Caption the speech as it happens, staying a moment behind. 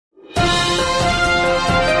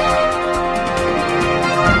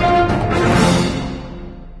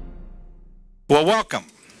Well, welcome.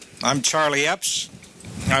 I'm Charlie Epps.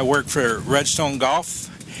 I work for Redstone Golf,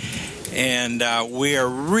 and we are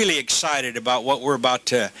really excited about what we're about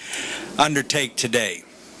to undertake today.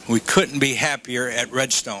 We couldn't be happier at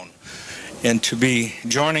Redstone, and to be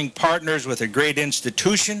joining partners with a great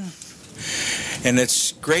institution. And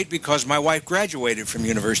it's great because my wife graduated from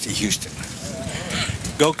University of Houston.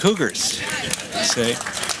 Go Cougars. See?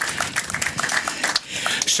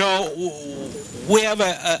 So we have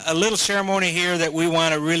a little ceremony here that we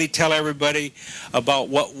want to really tell everybody about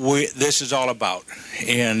what this is all about.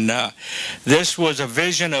 And this was a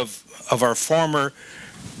vision of our former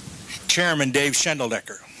chairman, Dave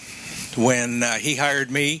Schendeldecker. When he hired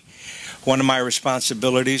me, one of my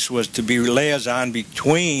responsibilities was to be liaison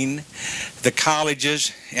between the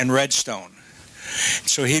colleges and Redstone.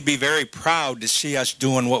 So he'd be very proud to see us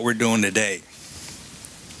doing what we're doing today.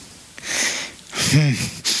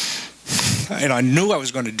 And I knew I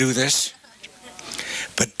was going to do this,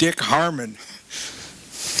 but Dick Harmon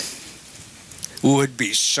would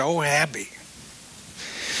be so happy.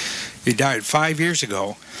 He died 5 years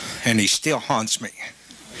ago, and he still haunts me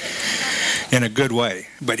in a good way.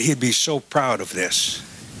 But he'd be so proud of this.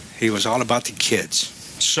 He was all about the kids.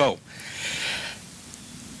 So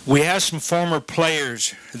we have some former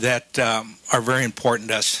players that are very important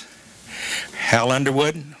to us. Hal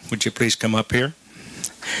Underwood, would you please come up here?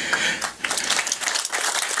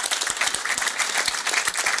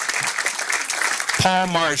 Paul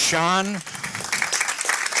Marchand,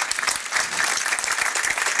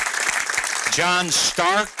 John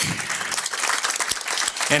Stark,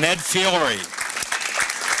 and Ed Fiore.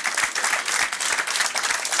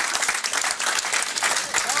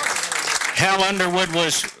 Hal Underwood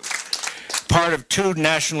was part of 2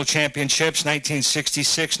 national championships,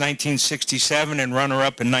 1966, 1967, and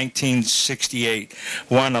runner-up in 1968.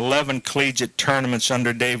 Won 11 collegiate tournaments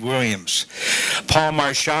under Dave Williams. Paul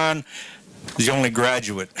Marchand, the only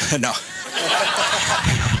graduate. No.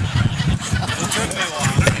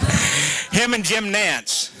 Him and Jim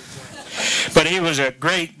Nance. But he was a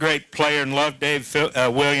great, great player and loved Dave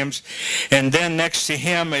Williams. And then next to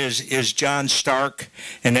him is John Stark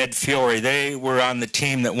and Ed Fiore. They were on the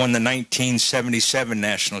team that won the 1977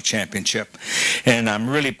 national championship. And I'm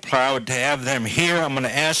really proud to have them here. I'm going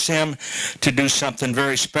to ask them to do something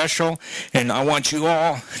very special. And I want you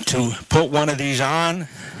all to put one of these on.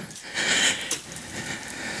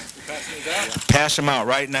 Pass them out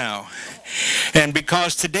right now. And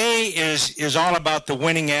because today is all about the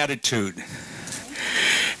winning attitude.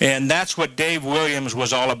 And that's what Dave Williams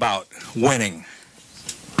was all about, winning.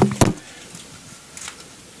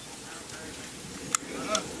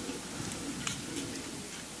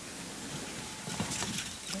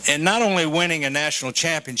 And not only winning a national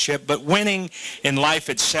championship, but winning in life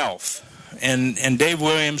itself. And Dave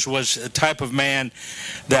Williams was a type of man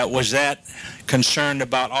that was that concerned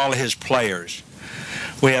about all of his players.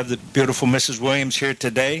 We have the beautiful Mrs. Williams here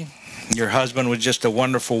today. Your husband was just a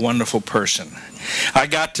wonderful, wonderful person. I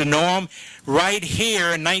got to know him right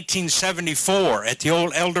here in 1974 at the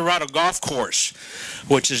old El Dorado Golf Course,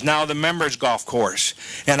 which is now the Members Golf Course.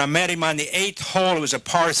 And I met him on the 8th hole. It was a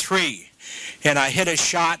par 3. And I hit a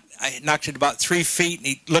shot. I knocked it about 3 feet, and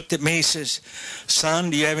he looked at me. He says,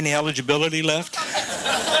 "Son, do you have any eligibility left?"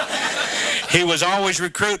 He was always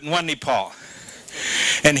recruiting, wasn't he, Paul?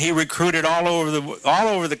 And he recruited all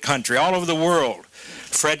over the country, all over the world.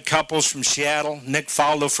 Fred Couples from Seattle, Nick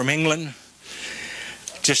Faldo from England,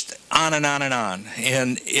 just on and on and on.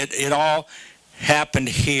 And it all happened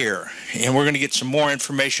here. And we're going to get some more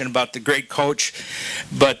information about the great coach.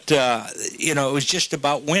 But, it was just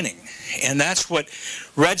about winning. And that's what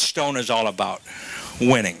Redstone is all about,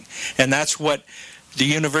 winning. And that's what the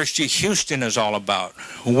University of Houston is all about,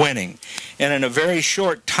 winning. And in a very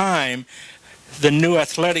short time, the new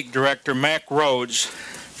athletic director, Mac Rhodes,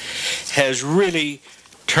 has really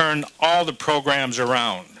turned all the programs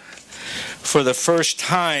around. For the first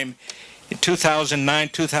time in 2009,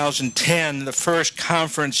 2010, the first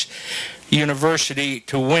conference university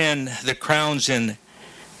to win the crowns in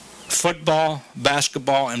football,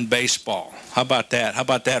 basketball, and baseball. How about that? How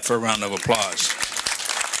about that for a round of applause?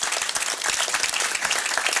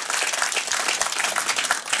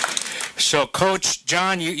 So, Coach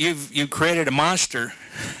John, you've created a monster.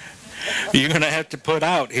 You're going to have to put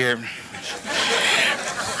out here.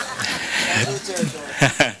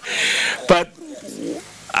 But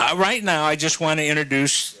right now, I just want to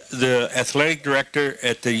introduce the athletic director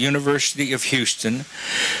at the University of Houston,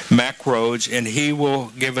 Mac Rhodes, and he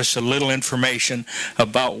will give us a little information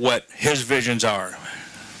about what his visions are.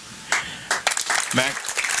 Mac?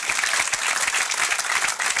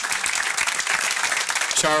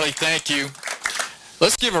 Charlie, thank you.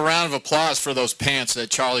 Let's give a round of applause for those pants that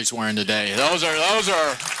Charlie's wearing today. Those are.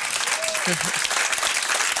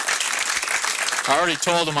 I already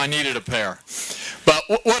told him I needed a pair. But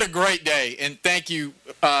what a great day, and thank you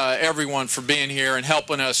everyone for being here and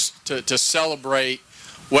helping us to celebrate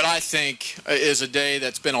what I think is a day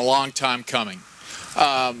that's been a long time coming.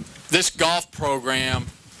 This golf program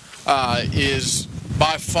is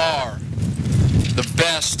by far the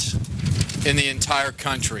best in the entire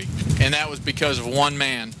country, and that was because of one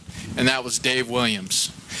man, and that was Dave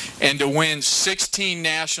Williams. And to win 16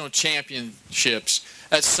 national championships,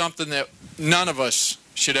 that's something that none of us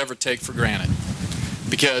should ever take for granted,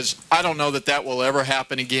 because I don't know that that will ever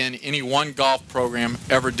happen again, any one golf program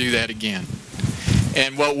ever do that again.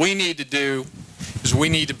 And what we need to do is we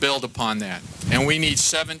need to build upon that. And we need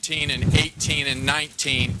 17 and 18 and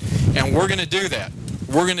 19, and we're going to do that.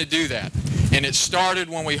 We're going to do that. And it started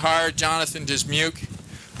when we hired Jonathan Dismuke.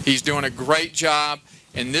 He's doing a great job,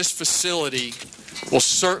 and this facility will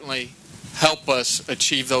certainly help us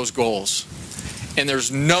achieve those goals. And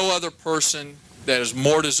there's no other person that is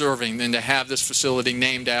more deserving than to have this facility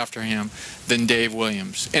named after him than Dave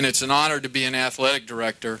Williams. And it's an honor to be an athletic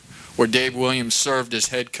director where Dave Williams served as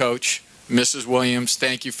head coach. Mrs. Williams,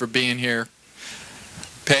 thank you for being here.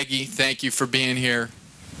 Peggy, thank you for being here.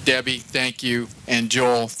 Debbie, thank you. And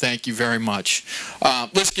Joel, thank you very much.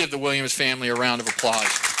 Let's give the Williams family a round of applause.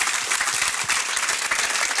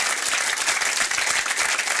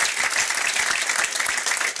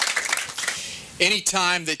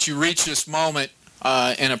 Anytime that you reach this moment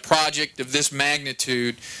in a project of this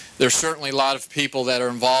magnitude, there's certainly a lot of people that are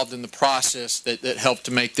involved in the process that help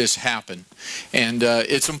to make this happen. And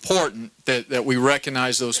it's important that we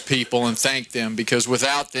recognize those people and thank them, because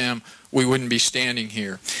without them, we wouldn't be standing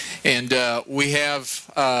here. And we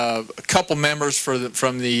have a couple members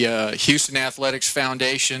from the Houston Athletics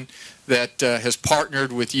Foundation that has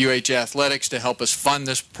partnered with UH Athletics to help us fund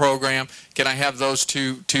this program. Can I have those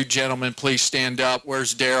two gentlemen please stand up?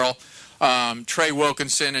 Where's Daryl? Trey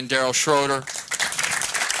Wilkinson and Daryl Schroeder.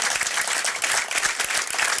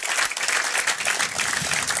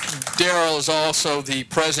 Daryl is also the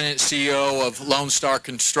president and CEO of Lone Star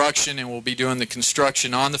Construction and will be doing the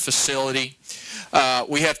construction on the facility.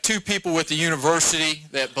 We have two people with the university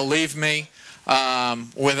that, believe me,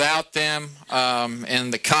 without them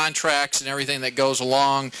and the contracts and everything that goes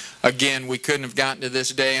along, again, we couldn't have gotten to this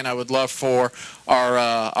day. And I would love for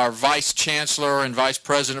our Vice Chancellor and Vice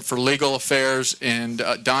President for Legal Affairs and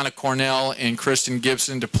Donna Cornell and Kristen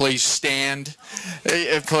Gibson to please stand.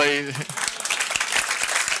 Please.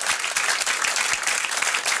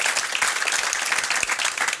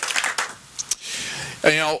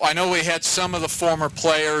 You know, I know we had some of the former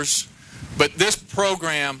players, but this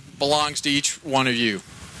program belongs to each one of you.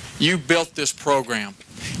 You built this program.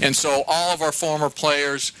 And so all of our former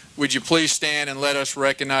players, would you please stand and let us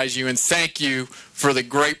recognize you and thank you for the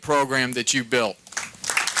great program that you built.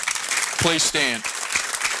 Please stand.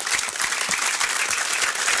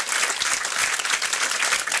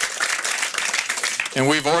 And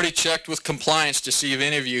we've already checked with compliance to see if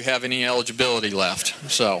any of you have any eligibility left.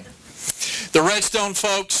 So, the Redstone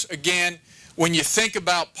folks, again, when you think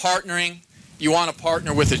about partnering, you want to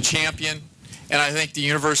partner with a champion, and I think the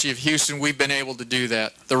University of Houston, we've been able to do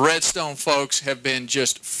that. The Redstone folks have been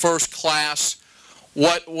just first class.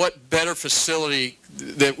 What better facility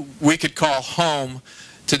that we could call home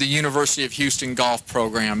to the University of Houston golf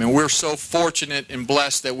program, and we're so fortunate and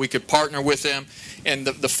blessed that we could partner with them. And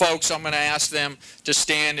the folks, I'm going to ask them to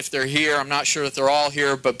stand if they're here. I'm not sure that they're all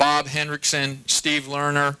here, but Bob Hendrickson, Steve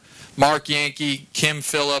Lerner, Mark Yankee, Kim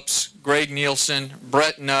Phillips, Greg Nielsen,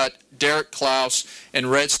 Brett Nutt, Derek Klaus, and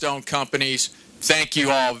Redstone Companies. Thank you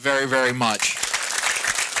all very, very much.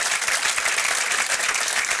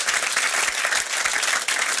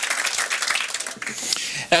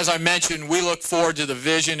 As I mentioned, we look forward to the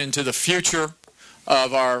vision and to the future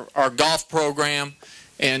of our golf program,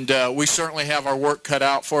 and we certainly have our work cut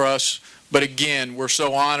out for us. But again, we're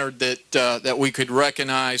so honored that we could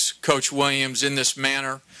recognize Coach Williams in this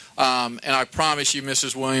manner. And I promise you,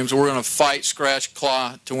 Mrs. Williams, we're going to fight, scratch,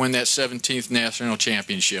 claw to win that 17th national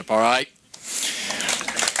championship, all right?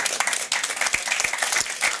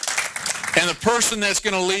 And the person that's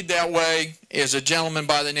going to lead that way is a gentleman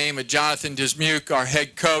by the name of Jonathan Dismuke, our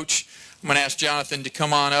head coach. I'm going to ask Jonathan to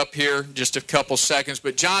come on up here in just a couple seconds.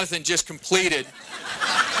 But Jonathan just completed.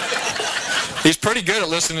 He's pretty good at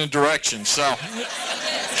listening to directions, so.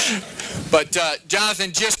 But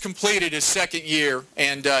Jonathan just completed his second year,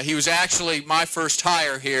 and he was actually my first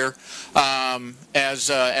hire here as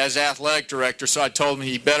athletic director, so I told him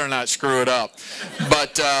he better not screw it up.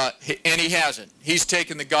 But and he hasn't. He's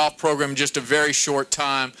taken the golf program in just a very short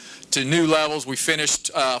time to new levels. We finished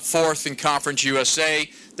fourth in Conference USA,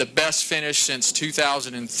 the best finish since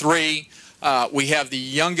 2003. We have the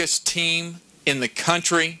youngest team in the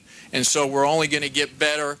country, and so we're only going to get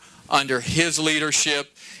better under his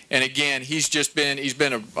leadership. And again, he's been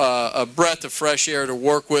a breath of fresh air to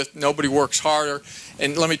work with. Nobody works harder.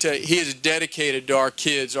 And let me tell you, he is dedicated to our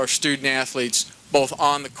kids, our student athletes, both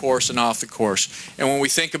on the course and off the course. And when we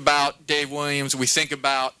think about Dave Williams, we think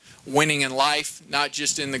about winning in life, not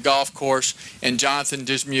just in the golf course. And Jonathan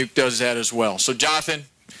Dismuke does that as well. So Jonathan,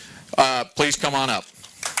 please come on up.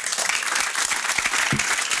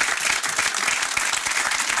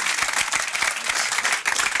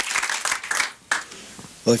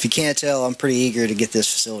 Well, if you can't tell, I'm pretty eager to get this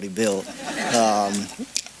facility built.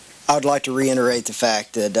 I would like to reiterate the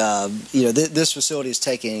fact that this facility is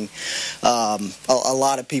taking a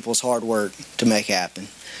lot of people's hard work to make happen,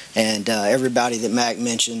 and everybody that Mac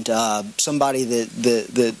mentioned, somebody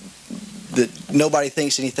that nobody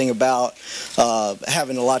thinks anything about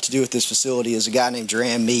having a lot to do with this facility is a guy named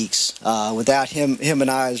Duran Meeks. Without him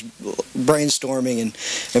and I's brainstorming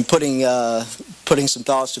and putting some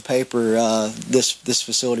thoughts to paper, this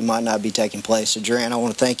facility might not be taking place. So Duran, I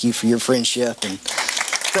want to thank you for your friendship and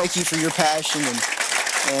thank you for your passion,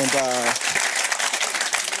 and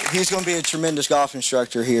he's going to be a tremendous golf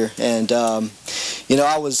instructor here. And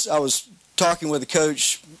I was talking with a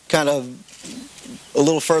coach kind of a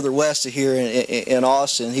little further west of here in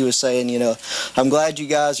Austin. He was saying, I'm glad you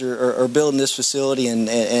guys are building this facility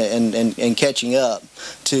and catching up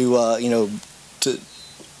to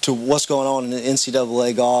to what's going on in the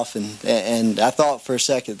NCAA golf, and I thought for a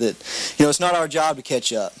second that it's not our job to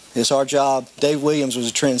catch up. It's our job. Dave Williams was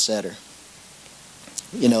a trendsetter,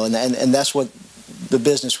 and that's what the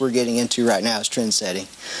business we're getting into right now is trend setting.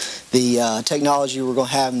 The technology we're going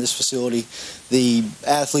to have in this facility, the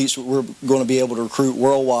athletes we're going to be able to recruit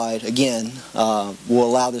worldwide, again, will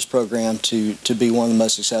allow this program to be one of the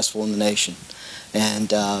most successful in the nation.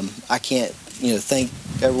 And I can't thank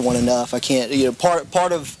everyone enough. I can't,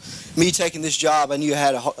 part of me taking this job, I knew I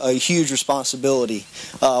had a huge responsibility.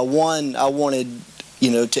 One, I wanted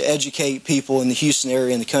to educate people in the Houston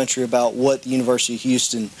area and the country about what the University of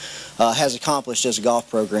Houston has accomplished as a golf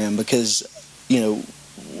program, because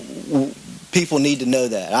people need to know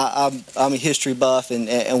that. I'm a history buff,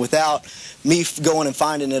 and without me going and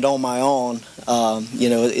finding it on my own,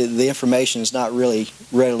 the information is not really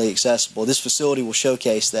readily accessible. This facility will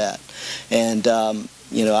showcase that, and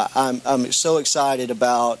I'm so excited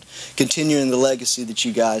about continuing the legacy that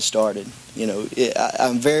you guys started.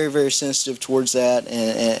 I'm very, very sensitive towards that,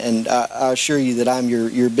 and I assure you that I'm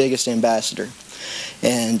your biggest ambassador.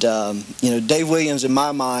 And Dave Williams, in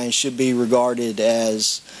my mind, should be regarded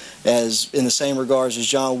as in the same regards as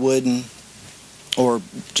John Wooden or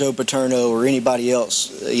Joe Paterno or anybody else.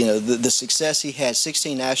 The success he had,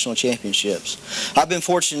 16 national championships. I've been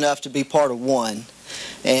fortunate enough to be part of one.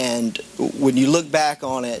 And when you look back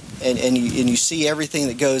on it and you see everything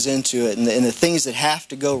that goes into it and the things that have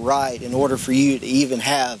to go right in order for you to even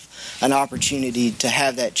have an opportunity to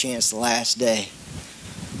have that chance the last day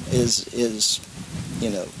is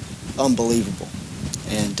unbelievable.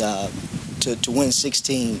 And to win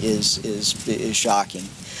 16 is shocking.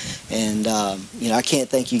 And I can't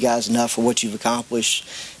thank you guys enough for what you've accomplished,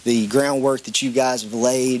 the groundwork that you guys have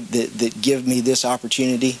laid that give me this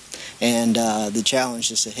opportunity, and the challenge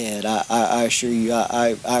that's ahead. I assure you,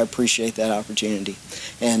 I appreciate that opportunity.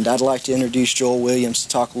 And I'd like to introduce Joel Williams to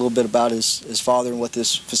talk a little bit about his father and what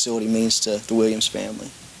this facility means to the Williams family.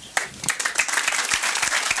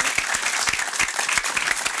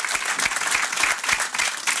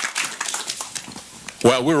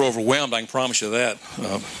 Well, we're overwhelmed, I can promise you that.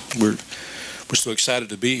 We're so excited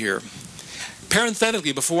to be here.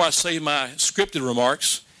 Parenthetically, before I say my scripted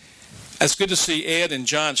remarks, it's good to see Ed and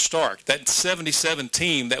John Stark, that 77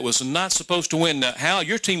 team that was not supposed to win. Now, Hal,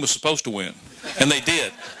 your team was supposed to win, and they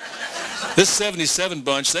did. This 77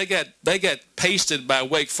 bunch, they got pasted by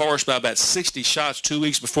Wake Forest by about 60 shots 2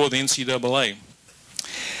 weeks before the NCAA.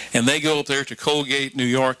 And they go up there to Colgate, New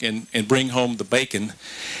York, and bring home the bacon.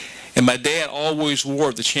 And my dad always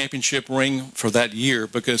wore the championship ring for that year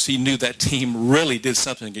because he knew that team really did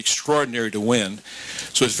something extraordinary to win.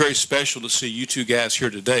 So it's very special to see you two guys here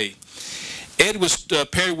today. Ed was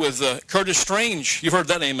paired with Curtis Strange. You've heard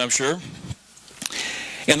that name, I'm sure.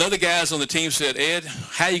 And the other guys on the team said, Ed,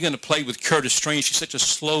 how are you going to play with Curtis Strange? He's such a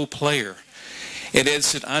slow player. And Ed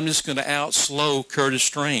said, I'm just going to outslow Curtis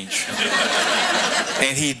Strange.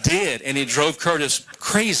 And he did, and he drove Curtis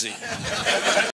crazy.